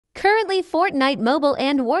Currently, Fortnite Mobile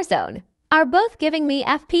and Warzone are both giving me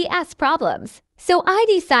FPS problems, so I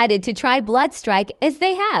decided to try BloodStrike as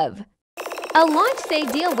they have a launch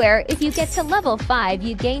save deal where if you get to level 5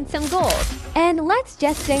 you gain some gold. And let's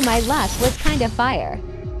just say my luck was kind of fire.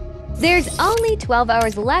 There's only 12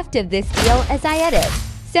 hours left of this deal as I edit,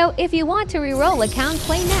 so if you want to reroll account,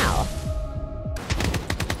 play now.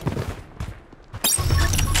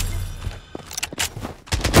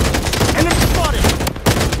 Enemy spotted!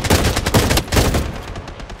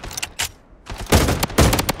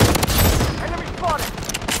 Enemy spotted!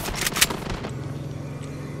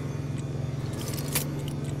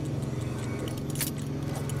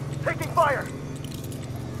 Taking fire!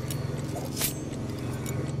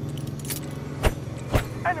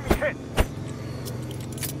 Enemy hit!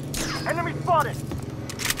 Enemy spotted!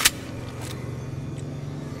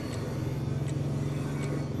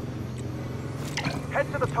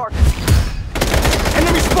 Head to the target.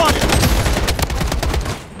 Enemy spotted!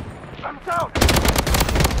 I'm down!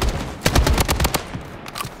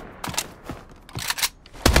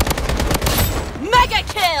 Mega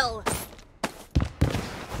kill!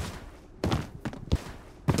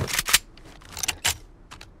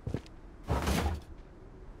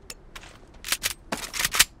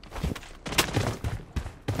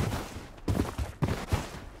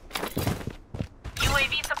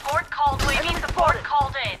 UAV support called. UAV support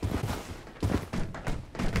called in.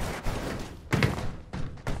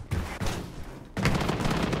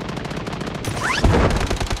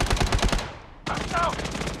 I'm down!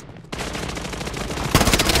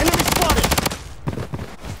 Enemy spotted!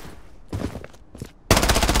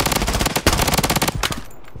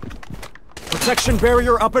 Protection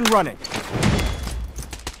barrier up and running.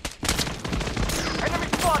 Enemy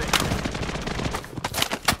spotted!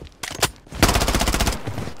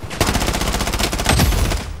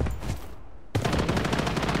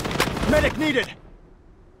 Medic needed!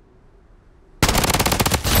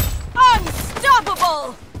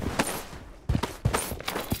 Unstoppable!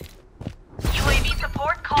 UAV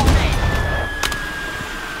support called in.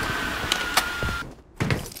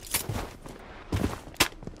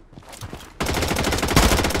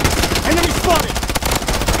 Enemy spotted!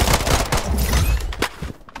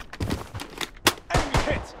 Enemy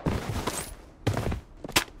hit!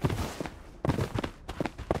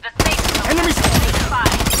 The safe zone Enemy has been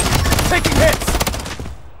defined. taking hits!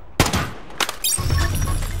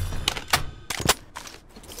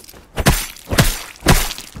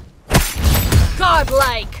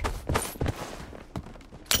 Godlike!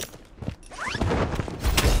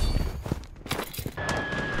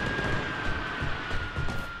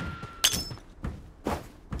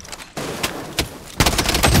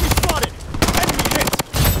 Enemy spotted! Enemy hit!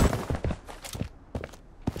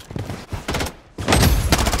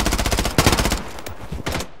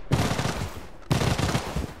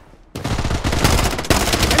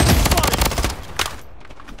 Enemy spotted!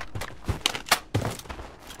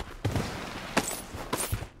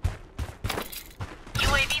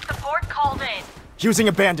 UAV support called in. Using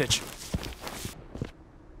a bandage.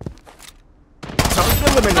 Target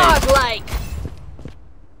eliminated. Godlike!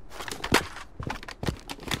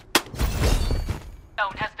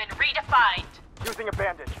 Zone has been redefined. Using a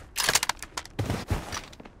bandage.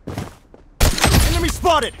 Enemy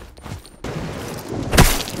spotted!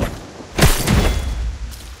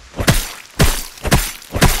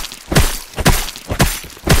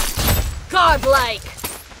 Godlike!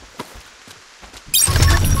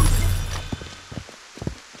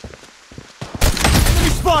 Enemy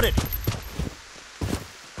spotted!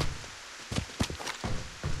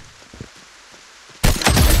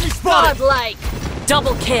 Enemy spotted! Godlike!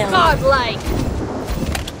 Double kill! Godlike!